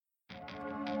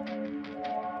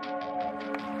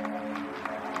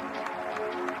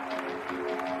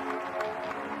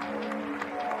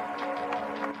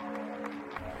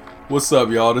What's up,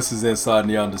 y'all? This is Inside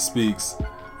Neon Speaks,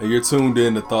 and you're tuned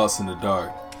in to Thoughts in the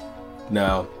Dark.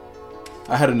 Now,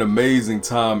 I had an amazing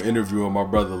time interviewing my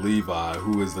brother Levi,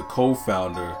 who is the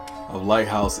co-founder of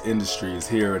Lighthouse Industries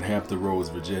here in Hampton Roads,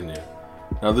 Virginia.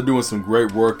 Now, they're doing some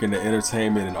great work in the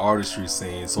entertainment and artistry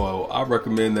scene, so I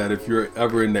recommend that if you're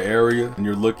ever in the area and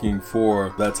you're looking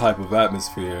for that type of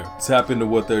atmosphere, tap into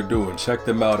what they're doing. Check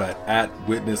them out at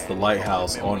Witness the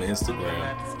Lighthouse on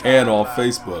Instagram and on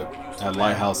Facebook at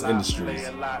Lighthouse Industries.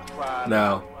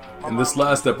 Now, in this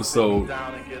last episode,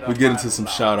 we get into some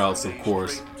shout outs, of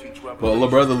course, but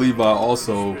brother Levi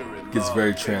also gets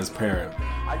very transparent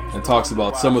and talks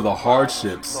about some of the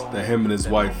hardships that him and his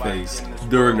wife faced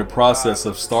during the process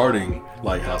of starting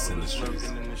Lighthouse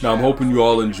Industries. Now, I'm hoping you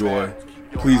all enjoy.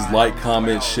 Please like,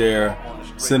 comment, share,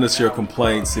 send us your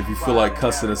complaints. If you feel like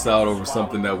cussing us out over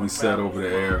something that we said over the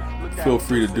air, feel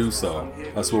free to do so.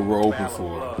 That's what we're open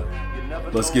for.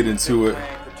 Let's get into it.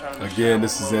 Again,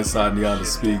 this is Inside Neon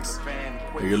Speaks,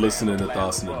 and you're listening to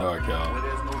Thoughts in the Dark, y'all. Where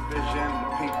there's no vision,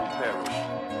 the people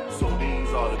perish. So these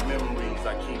are the memories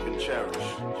I keep and cherish.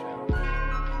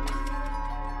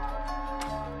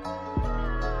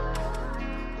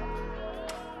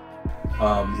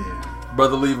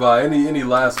 Brother Levi, any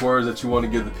last words that you want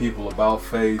to give the people about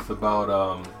faith,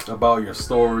 about your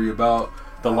story, about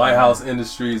the Lighthouse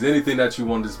Industries, anything that you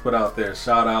want to just put out there,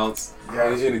 shout outs,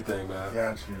 anything, man.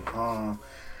 Got you.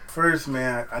 First,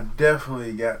 man, I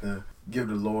definitely got to give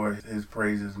the Lord his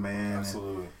praises, man.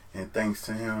 Absolutely. And thanks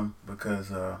to him,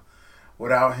 because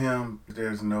without him,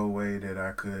 there's no way that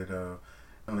I could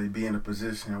really be in a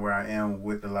position where I am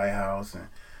with the Lighthouse and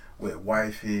with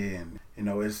wifey, and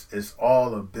it's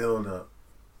all a build up,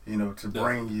 to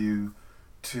bring you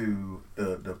to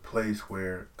the place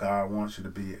where God wants you to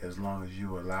be, as long as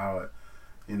you allow it.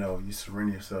 You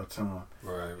surrender yourself to him.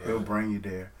 Right. He'll bring you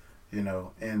there.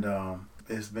 And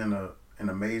it's been an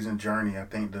amazing journey. I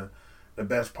think the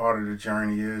best part of the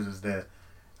journey is that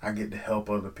I get to help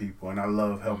other people, and I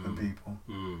love helping people.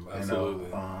 Absolutely.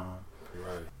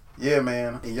 Right. Yeah,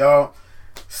 man. And y'all,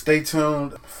 stay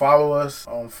tuned. Follow us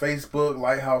on Facebook,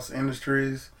 Lighthouse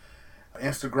Industries,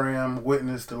 Instagram,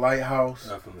 Witness the Lighthouse.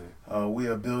 Definitely. We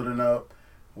are building up.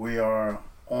 We are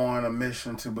on a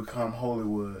mission to become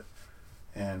Hollywood,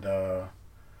 and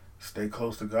stay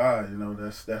close to God.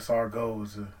 That's our goal,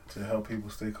 is to help people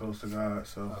stay close to God.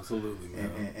 So absolutely,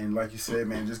 man. And like you said,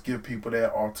 man, just give people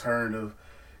that alternative,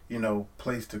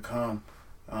 place to come.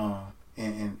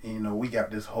 And we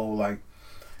got this whole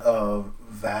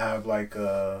vibe, like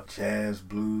a jazz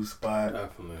blues spot.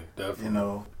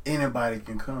 Definitely. Anybody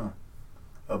can come.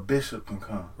 A bishop can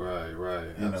come. Right.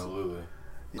 Absolutely.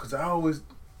 Because I always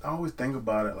think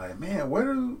about it like, man, where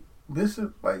do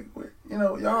bishops,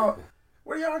 y'all,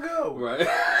 where do y'all go? Right.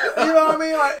 You know what I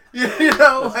mean? Like,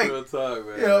 That's real talk,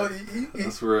 man.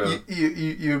 That's real.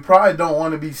 You probably don't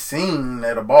want to be seen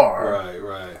at a bar.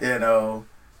 Right.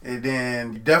 And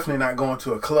then you're definitely not going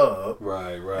to a club.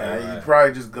 Right. You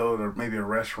probably just go to maybe a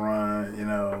restaurant,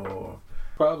 or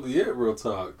probably it, real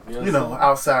talk.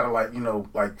 Outside of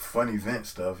like fun event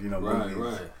stuff, movies,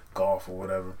 right. golf or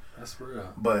whatever. That's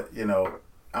real. But,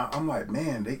 I'm like,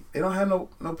 man, they don't have no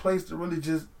place to really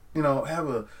just,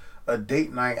 have a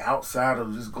date night outside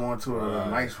of just going to a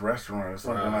nice restaurant or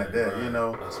something like that,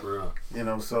 That's real.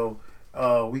 So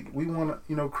we want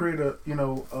to, create a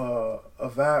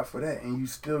vibe for that, and you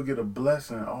still get a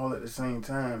blessing all at the same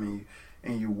time,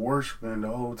 and you worshiping the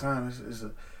whole time.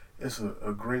 It's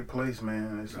a great place,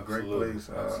 man. It's a great place.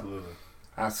 Absolutely.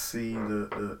 I see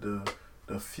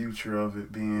the future of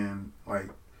it being like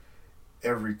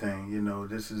everything.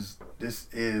 This is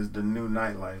the new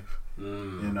nightlife.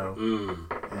 And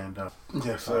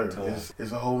yes, sir.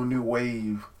 It's a whole new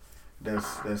wave.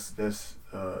 That's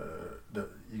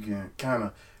you can kind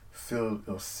of feel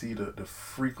or see the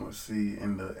frequency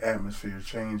in the atmosphere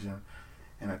changing,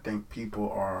 and I think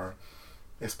people are,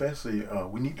 especially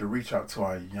we need to reach out to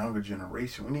our younger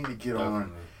generation. We need to get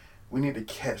on. We need to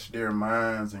catch their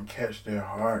minds and catch their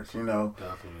hearts.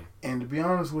 Definitely. And to be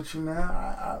honest with you,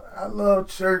 now I love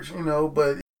church.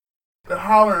 But the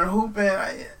hollering and hooping,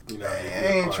 I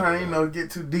ain't trying to get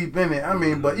too deep in it. I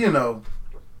mean, but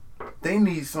they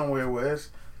need somewhere where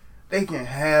they can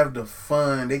have the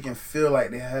fun. They can feel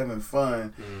like they're having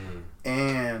fun,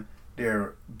 and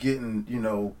they're getting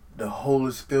the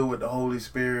Holy Spirit with the Holy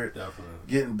Spirit, definitely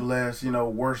getting blessed.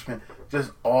 Worshiping,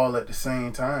 just all at the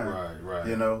same time. Right.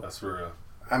 That's real.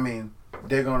 I mean,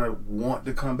 they're gonna want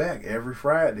to come back every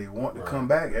Friday. Want to come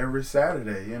back every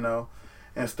Saturday.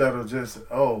 Instead of just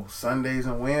Sundays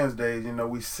and Wednesdays.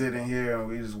 We sit in here and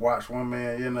we just watch one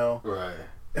man. Right.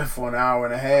 for an hour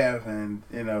and a half, and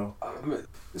I mean,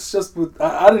 it's just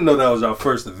I didn't know that was our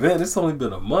first event. It's only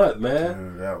been a month,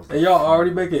 man. Dude, and y'all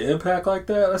already making impact like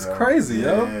that? That's crazy,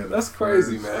 yo. That's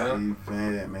crazy, man.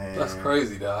 Event, man. That's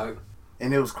crazy, dog.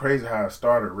 And it was crazy how it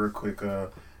started. Real quick,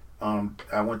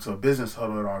 I went to a business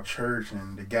huddle at our church,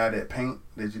 and the guy that paint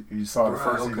that you saw the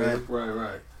first event,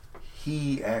 right.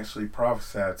 He actually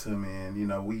prophesied to me,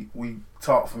 and we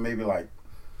talked for maybe like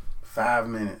 5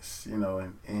 minutes,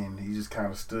 and he just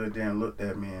kind of stood there and looked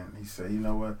at me, and he said, "You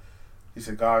know what?" He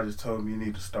said, "God just told me you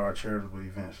need to start charitable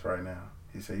events right now."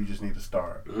 He said, "You just need to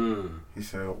start." He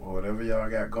said, well, "Whatever y'all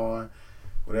got going,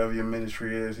 whatever your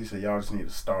ministry is," he said, "Y'all just need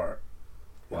to start."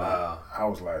 Wow. I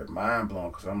was like mind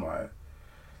blown, because I'm like,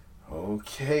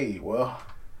 okay, well.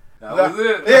 That was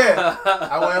it. Yeah.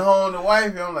 I went home to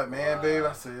wifey. I'm like, man, babe.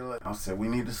 I said, we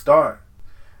need to start.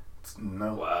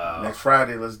 Wow. Next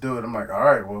Friday, let's do it. I'm like, all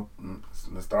right, well,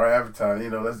 let's start advertising.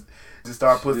 Let's just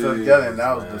start putting stuff together. And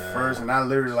that was the first. And I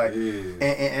literally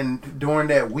and during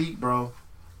that week, bro,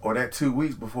 or that 2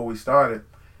 weeks before we started,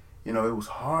 it was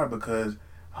hard because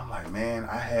I'm like, man,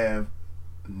 I have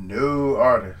no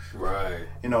artists. Right.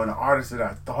 And the artists that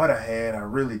I thought I had, I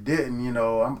really didn't.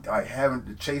 I'm like having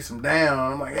to chase them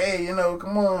down. I'm like, hey,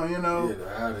 come on, Get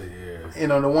out of here.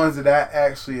 The ones that I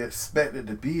actually expected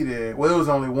to be there. Well, it was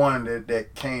only one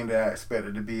that came that I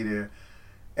expected to be there.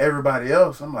 Everybody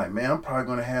else, I'm like, man, I'm probably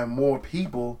gonna have more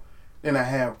people than I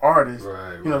have artists.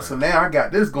 Right. So now I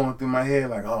got this going through my head,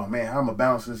 like, oh man, how I'm gonna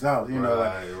balance this out?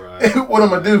 Right. What I'm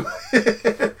gonna do?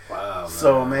 Wow.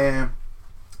 So man,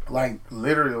 like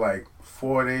literally like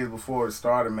 4 days before it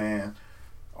started, man,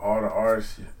 all the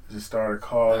artists just started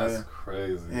calling. That's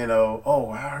crazy. Oh,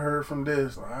 I heard from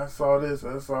this, I saw this,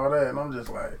 I saw that, and I'm just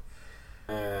like,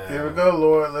 man. Here we go,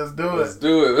 Lord, let's do it. Let's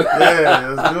do it.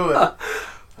 Yeah, let's do it.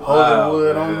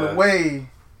 Hollywood on the way.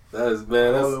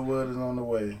 Hollywood is on the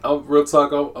way. Real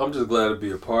talk, I'm just glad to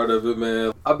be a part of it,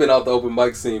 man. I've been out the open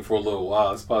mic scene for a little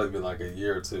while. It's probably been like a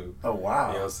year or two. Oh, wow.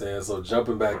 You know what I'm saying? So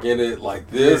jumping back in it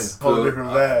like this. Whole different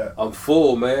vibe. I'm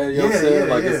full, man. You know what I'm saying?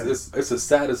 Like yeah. It's a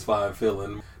satisfying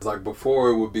feeling. It's like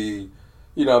before it would be,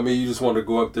 you just want to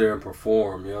go up there and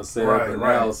perform, you know what I'm saying? But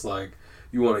now it's like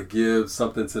you want to give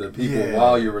something to the people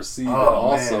while you're receiving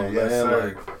also, man. Yes,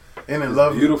 like and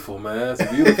it's beautiful, man.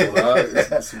 It's beautiful, dog.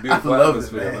 It's a beautiful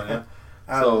atmosphere, man.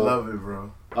 I love it,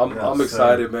 bro. I'm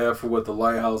excited, man, for what the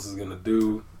Lighthouse is gonna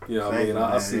do.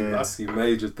 I see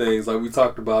major things like we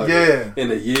talked about.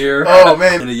 In a year. Oh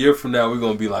man, in a year from now, we're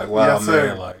gonna be like, wow,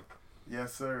 man, like.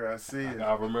 Yes, sir. I see it.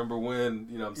 I remember when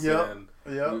I'm saying.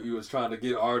 You was trying to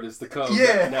get artists to come.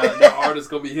 Yeah. Now artists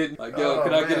gonna be hitting like, yo,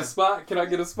 can I get a spot? Can I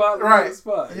get a spot? Right. A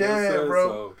spot. Yeah, bro.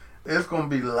 So, it's gonna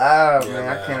be live, man.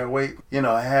 Man. I can't wait.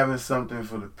 Having something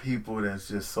for the people that's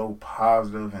just so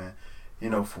positive and.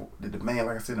 For the main,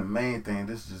 like I said, the main thing,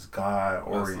 this is just God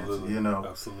oriented,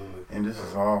 Absolutely. And this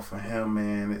is all for Him,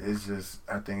 man. It's just,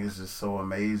 I think it's just so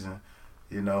amazing,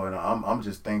 and I'm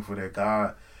just thankful that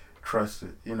God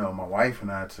trusted, my wife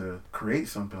and I to create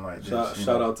something like this.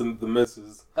 Shout out to the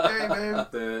missus. Hey, man.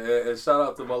 and shout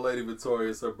out to my lady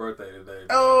Victoria. It's her birthday today. Man.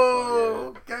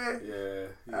 Oh, so, okay.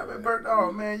 Yeah. Happy birthday.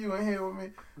 Oh, man, you in here with me.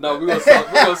 No, we're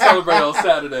gonna celebrate on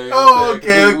Saturday. Oh,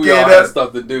 okay. We all have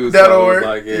stuff to do. That'll work.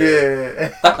 Like,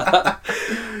 yeah.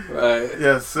 Right.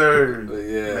 Yes, sir. But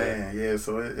yeah. Man, yeah.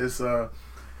 So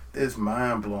it's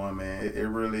mind blowing, man. It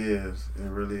really is. It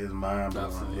really is mind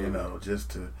blowing.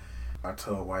 Absolutely. I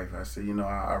told wife, I said,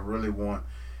 I really want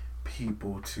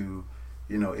people to,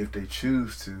 if they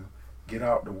choose to, get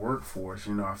out the workforce.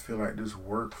 I feel like this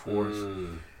workforce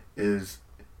is,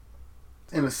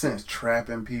 in a sense,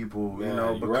 trapping people.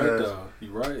 Man, because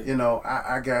you're right.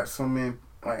 I got so many,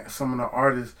 like some of the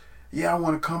artists. Yeah, I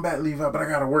want to come back, leave out, but I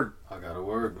gotta work. I gotta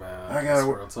work, man. I gotta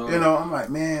work. I'm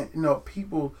like, man,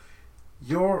 people,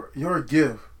 your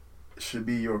gift should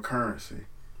be your currency.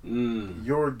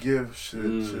 Your gift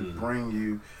should bring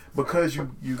you, because you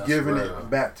giving it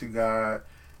back to God.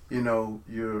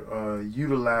 You're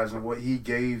utilizing what He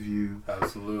gave you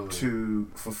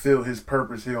to fulfill His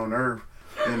purpose here on earth.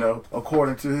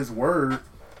 According to His word,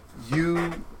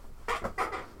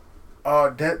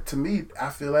 that to me, I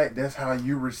feel like that's how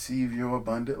you receive your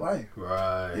abundant life.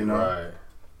 Right. Right.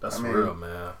 That's real,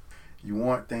 man. You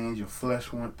want things. Your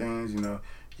flesh want things.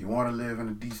 You want to live in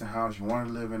a decent house. You want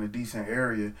to live in a decent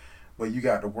area, but you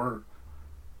got to work.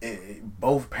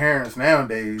 Both parents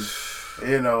nowadays,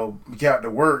 got to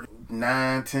work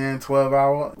 9, 10, 12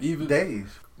 hour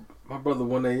days. My brother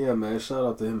 1 a.m., man, shout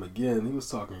out to him again. He was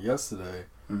talking yesterday.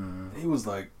 Mm-hmm. He was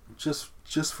like,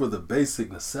 just for the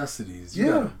basic necessities, you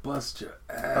gotta bust your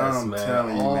ass, I'm man,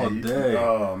 telling you, all man. day.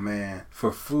 Oh man,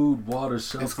 for food, water,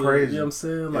 shelter. It's crazy. You know what I'm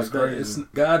saying? Like It's that. crazy.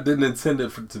 God didn't intend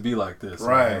it to be like this,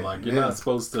 right? Man. Like you're not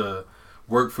supposed to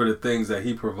work for the things that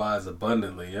He provides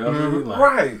abundantly. You know what I mean? Like,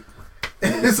 right.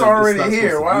 It's already not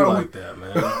here. Supposed Why to be don't like that,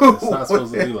 man? It's not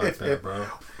supposed to be like that, bro.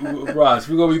 Ross,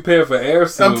 we're gonna be paying for air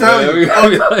soon. I'm telling you,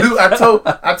 dude,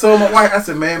 I told my wife, I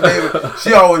said, man, baby,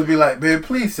 she always be like, baby,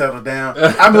 please settle down.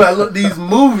 I be like, look, these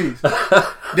movies,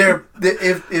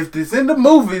 if it's in the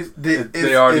movies,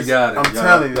 they already got it. I'm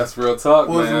telling you, that's real talk,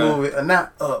 what was man. the movie?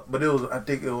 Not Up, but it was. I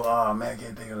think it was. Oh man, I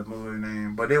can't think of the movie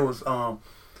name, but it was.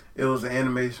 It was an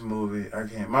animation movie. I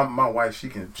can't. My wife, she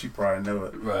probably know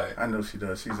it. Right. I know she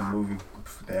does. She's a movie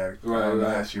fanatic. Right. I don't know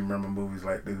how she remember movies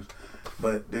like this,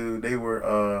 but dude, they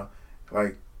were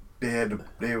like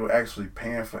they were actually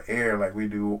paying for air like we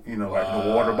do, you know, like the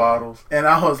water bottles. And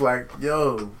I was like,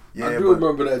 yo, yeah. I do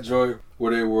remember that joint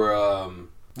where they were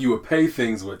you would pay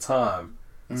things with time.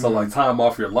 So like time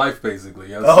off your life, basically.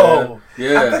 You know what I'm saying?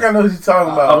 Yeah. I think I know what you're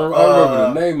talking about. I don't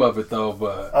remember the name of it though,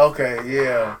 but okay,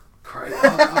 yeah.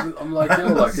 I'm like,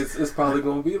 yo, like it's probably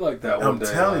gonna be like that one day.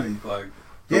 I'm telling you, like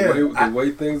the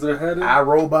way things are headed.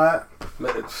 iRobot.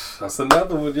 Man, that's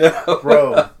another one, yeah,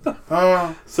 bro.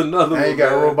 It's another one. And you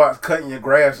got robots cutting your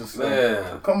grass or something.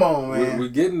 Man, come on, man. We're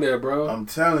getting there, bro. I'm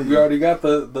telling you. We already got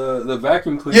the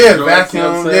vacuum cleaner. Yeah,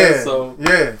 vacuum. Yeah, so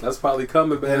yeah. That's probably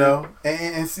coming, man. You know,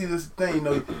 and see this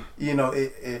thing. You know,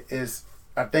 it's.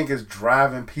 I think it's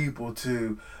driving people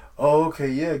to. Oh, okay,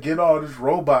 yeah, get all this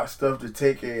robot stuff to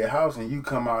take care of your house, and you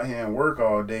come out here and work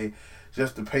all day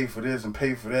just to pay for this and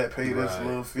pay for that, pay this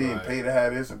little fee and pay to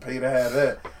have this and pay to have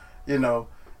that, you know,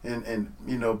 and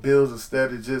you know, bills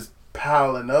instead of just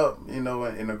piling up, you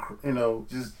know,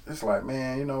 just it's like,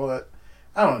 man, you know what,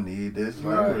 I don't need this,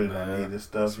 I really don't need this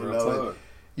stuff, you know,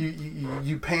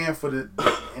 you paying for the,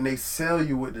 and they sell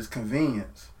you with this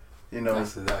convenience. You know,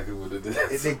 that's exactly what it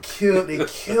is. They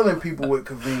killing people with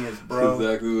convenience, bro. That's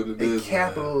exactly what it is. They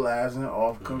capitalizing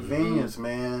off convenience,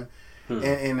 man.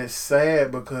 And it's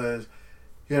sad because,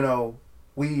 you know,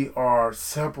 we are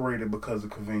separated because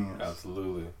of convenience.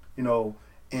 Absolutely. You know,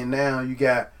 and now you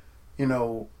got, you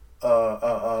know,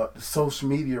 social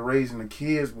media raising the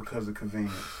kids because of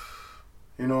convenience.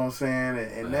 You know what I'm saying?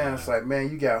 And now it's like,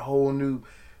 man, you got whole new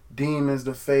demons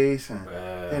to face, and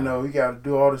you know, you got to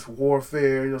do all this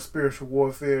warfare, you know, spiritual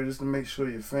warfare, just to make sure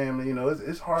your family, you know,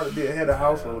 it's hard to be a head of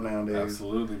household nowadays.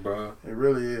 Absolutely, bro. It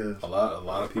really is. A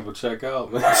lot of people check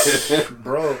out, man.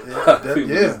 Bro, people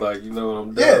just like, you know what,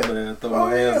 I'm done, man. Throw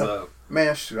my hands up.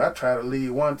 Man, shoot, I tried to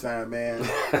leave one time, man.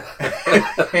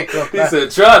 He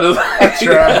said, try to leave.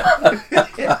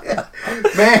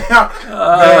 man,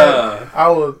 I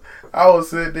was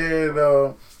sitting there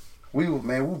and we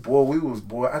was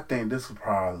I think this was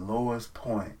probably our lowest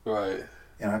point. Right.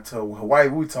 And I told Hawaii,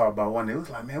 we talked about one day, it was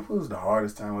like, man, what was the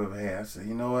hardest time we ever had? I said,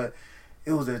 you know what?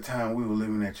 It was that time we were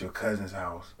living at your cousin's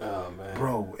house. Oh, man.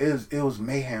 Bro, it was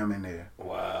mayhem in there.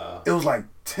 Wow. It was like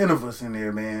 10 of us in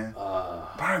there, man.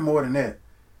 Probably more than that.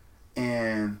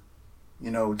 And,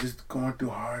 you know, just going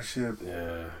through hardship.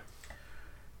 Yeah.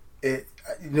 You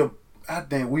know, I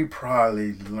think we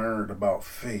probably learned about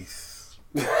faith.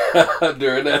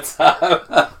 During that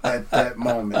time. At that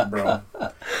moment, bro.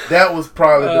 That was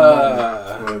probably the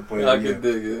moment. Where, I can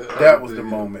dig it. That was the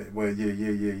moment where,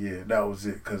 yeah. That was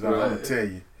it. Because I'm going to tell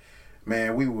you,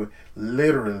 man, we were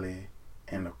literally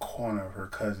in the corner of her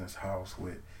cousin's house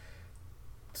with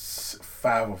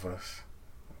 5 of us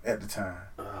at the time.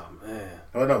 Oh, man.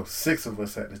 Oh, no, 6 of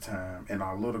us at the time. And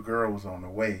our little girl was on the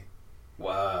way.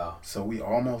 Wow. So we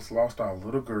almost lost our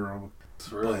little girl.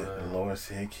 Real, but the Lord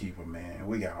said, keep her, man.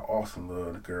 We got an awesome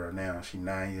little girl now. She's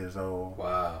 9 years old.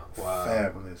 Wow.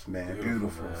 Fabulous, man.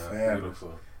 Beautiful, man. fabulous.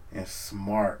 Beautiful. And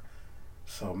smart.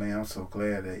 So, man, I'm so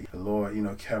glad that the Lord, you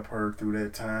know, kept her through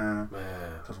that time.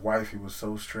 Man. Because wifey was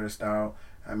so stressed out.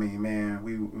 I mean, man,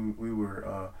 we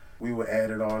were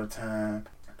at it all the time.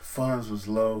 Funds was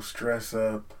low, stress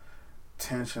up,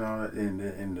 tension on it.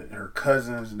 And her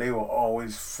cousins, they were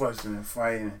always fussing and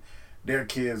fighting. Their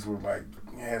kids were like,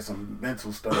 had some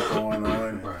mental stuff going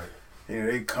on. Right. You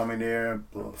know, they come in there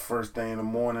first thing in the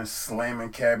morning, slamming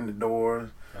cabinet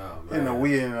doors. Oh, man. You know,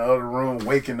 we in the other room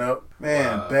waking up.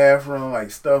 Man, bathroom,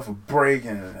 like stuff was breaking.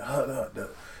 And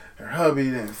her hubby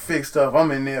didn't fix stuff.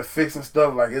 I'm in there fixing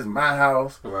stuff like it's my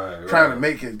house. Right. Trying to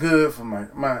make it good for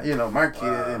my you know, my kid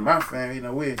and my family. You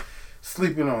know, we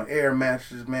sleeping on air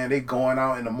mattresses, man. They going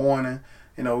out in the morning.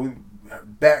 You know, we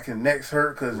back and necks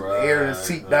hurt because the air is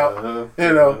seeped out.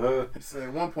 You know, so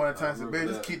at one point in time, I said, "Baby,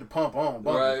 just keep the pump on."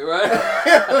 Right.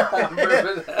 I remember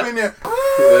that.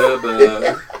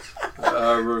 Oh,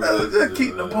 I remember Just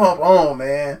keep the pump on,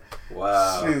 man.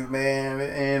 Wow. Shoot, man.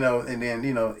 And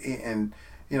then,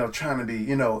 trying to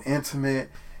be, intimate.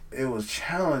 It was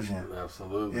challenging.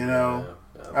 Absolutely. You know? Man.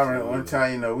 Absolutely. I remember one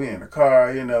time, we in the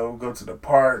car, go to the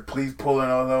park, police pulling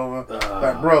us over.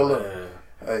 Like, bro, look. Man.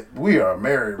 Like, we are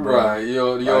married, bro. Right, you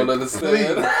don't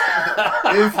understand.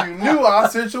 If you knew our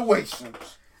situation,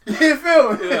 you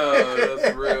feel me? Yeah,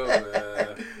 that's real,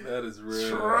 man. That is real.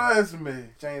 Trust me.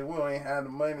 James Will ain't had the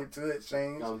money to it,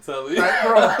 James. I'm telling you. Like,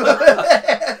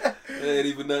 bro. There ain't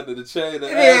even nothing to change the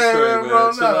Yeah, ashtray, man.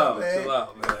 bro, Chill no, out, man. chill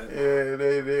out, man. Yeah,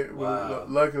 they Wow.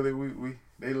 luckily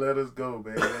they let us go,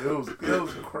 man. It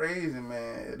was crazy,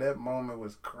 man. That moment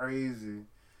was crazy,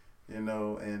 and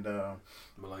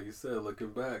But like you said, looking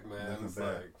back, man, Looking it's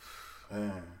back. like,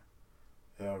 man,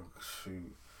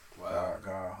 shoot, wow.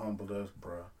 God humbled us,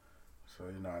 bro. So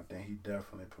I think He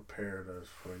definitely prepared us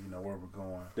for where we're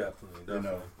going,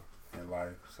 Definitely. in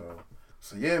life.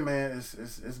 So yeah, man,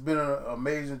 it's been an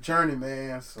amazing journey,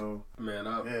 man. So Man,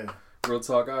 yeah. real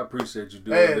talk, I appreciate you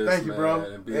doing Hey, this, thank you, man,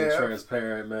 bang, and being Yeah.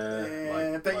 transparent, man.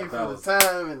 And thank you that for was- the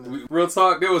time. And Real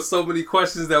talk, there was so many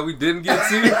questions that we didn't get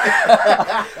to.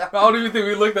 I don't even think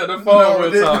we looked at the phone, No,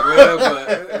 we real talk, man.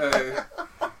 But hey,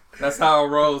 that's how it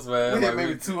rolls, man. we Like, had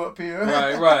maybe two up here.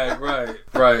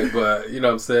 Right. But you know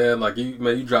what I'm saying? Like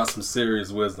you dropped some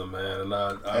serious wisdom, man. And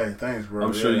Hey, thanks, bro.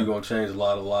 I'm sure Yeah. you're gonna change a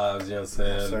lot of lives. You know what I'm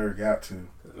saying? Yes, sir, got to.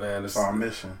 Man, It's our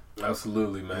mission.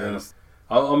 absolutely, man. Yeah.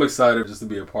 I'm excited just to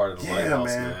be a part of the Yeah, Lighthouse,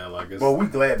 man. man. Like, it's, Well, we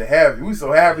glad to have you. We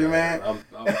so happy, man.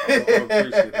 I'm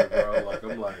appreciative, bro. Like,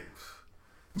 I'm like.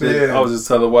 Yeah. I was just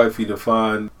telling wifey to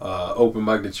find open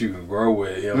mic that you can grow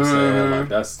with. You know what I'm saying? Like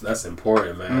that's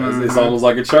important, man. It's almost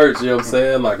like a church. You know what I'm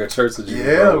saying? Like a church that you can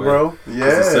Yeah, grow bro. with. Yeah.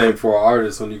 It's the same for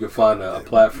artists when you can find a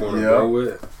platform to Yeah. grow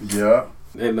with. Yeah.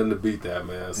 Ain't nothing to beat that,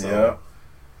 man. So, Yeah.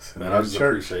 man, I just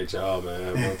appreciate y'all,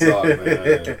 man. Real talk,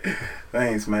 man.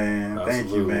 Thanks, man. Thank you,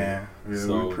 Absolutely. man. Yeah,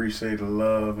 So- we appreciate the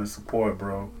love and support,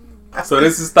 bro. So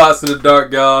this is Thoughts in the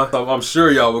Dark, y'all. So I'm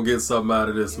sure y'all will get something out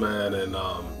of this, man. And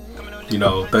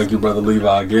thank you, Brother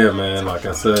Levi, again, man. Like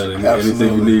I said, anything you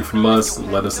Absolutely. need from us,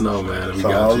 let us know, man. And we It's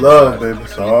got all you. love, baby.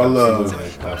 It's all love.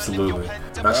 Absolutely.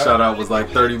 That shout out was like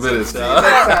 30 minutes, y'all.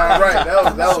 Next time, right?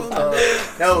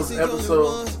 That was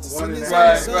episode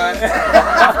 1.5. Right.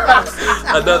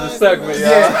 Another segment, y'all.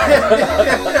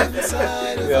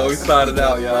 Yeah, we started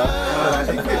out, y'all.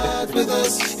 With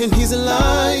us, and He's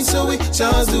alive, so He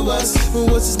shines to us.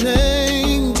 What's His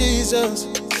name? Jesus.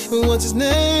 What's His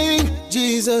name?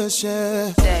 Jesus,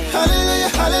 yeah. Hallelujah,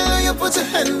 hallelujah, put your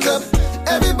hands up.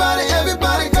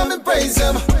 Everybody, come and praise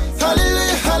Him.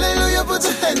 Hallelujah, hallelujah, put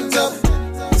your hands up.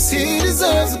 'Cause He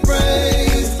deserves the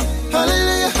praise.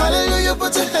 Hallelujah, hallelujah,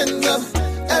 put your hands up.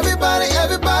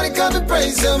 Everybody, come and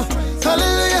praise Him.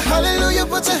 Hallelujah, hallelujah,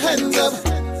 put your hands up.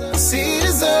 'Cause He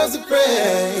deserves the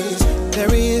praise. There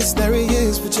He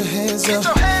is, put your hands up.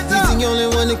 He's the only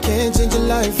one that can change your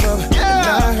life up. And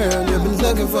I heard you've been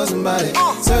looking for somebody,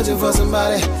 searching for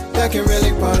somebody that can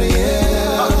really party,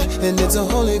 yeah. And it's a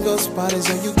Holy Ghost party,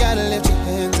 so you gotta lift your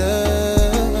hands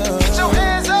up. Lift your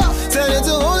hands up. Tell it's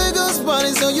a Holy Ghost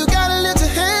party, so you gotta lift your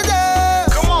hands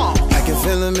up. Come on. I can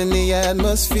feel Him in the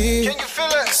atmosphere. Can you feel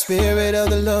it? Spirit of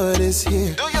the Lord is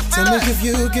here. Tell me if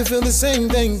you can feel the same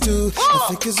thing too. I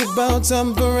think it's about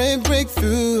time for a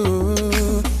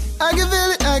breakthrough. I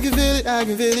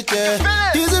can feel it,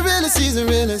 yeah. He's a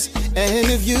realist, and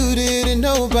if you didn't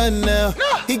know by now,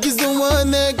 He is the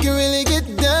one that can really get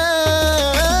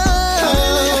down.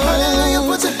 Hallelujah, hallelujah,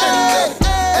 put your hands up.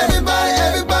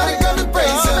 Everybody, come and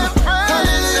praise Him.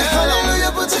 Hallelujah,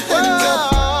 hallelujah, put your hands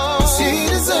up. 'Cause He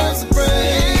deserves the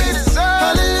praise.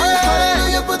 Hallelujah,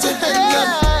 hallelujah, put your hands up.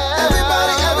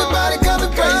 Everybody, come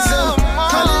and praise Him.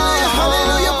 Hallelujah,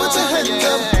 hallelujah, put your hands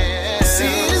up. 'Cause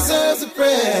He deserves the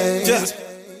praise.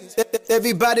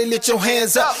 Everybody lift your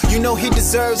hands up. You know He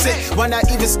deserves it. Why not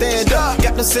even stand up?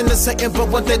 Got no sin to say, but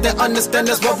one thing to understand.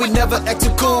 That's why we never act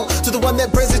too cool. To the one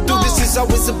that praises do this is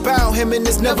always about Him, and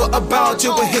it's never about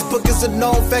you. And His book is a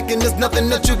known fact, and there's nothing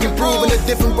that you can prove. And a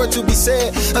different word to be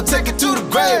said, I'll take it to the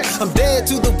grave. I'm dead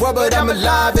to the world, but I'm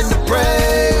alive in the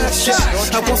praise. Yeah.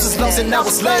 I once was lost and now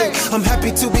a slave. I'm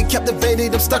happy to be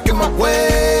captivated. I'm stuck in my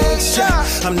ways. Yeah.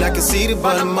 I'm not conceited,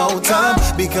 but I'm on time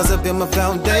because I've been my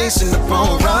foundation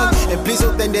upon rock. And please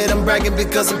don't think that I'm bragging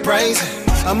because I'm praising.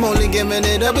 I'm only giving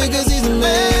it up because He's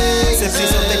amazing.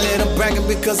 Please don't think that I'm bragging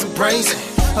because I'm praising.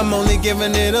 I'm only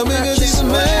giving it up because He's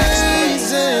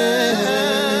amazing.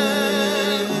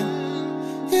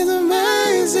 He's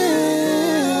amazing.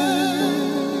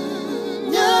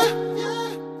 Yeah.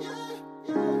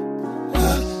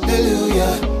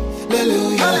 Hallelujah.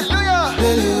 Hallelujah.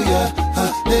 Hallelujah.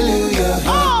 Hallelujah.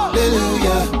 Hallelujah.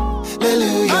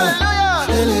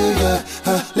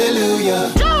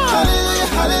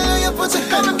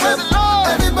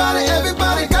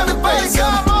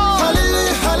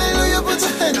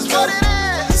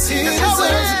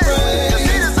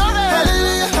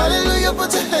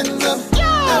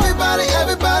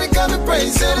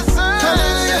 So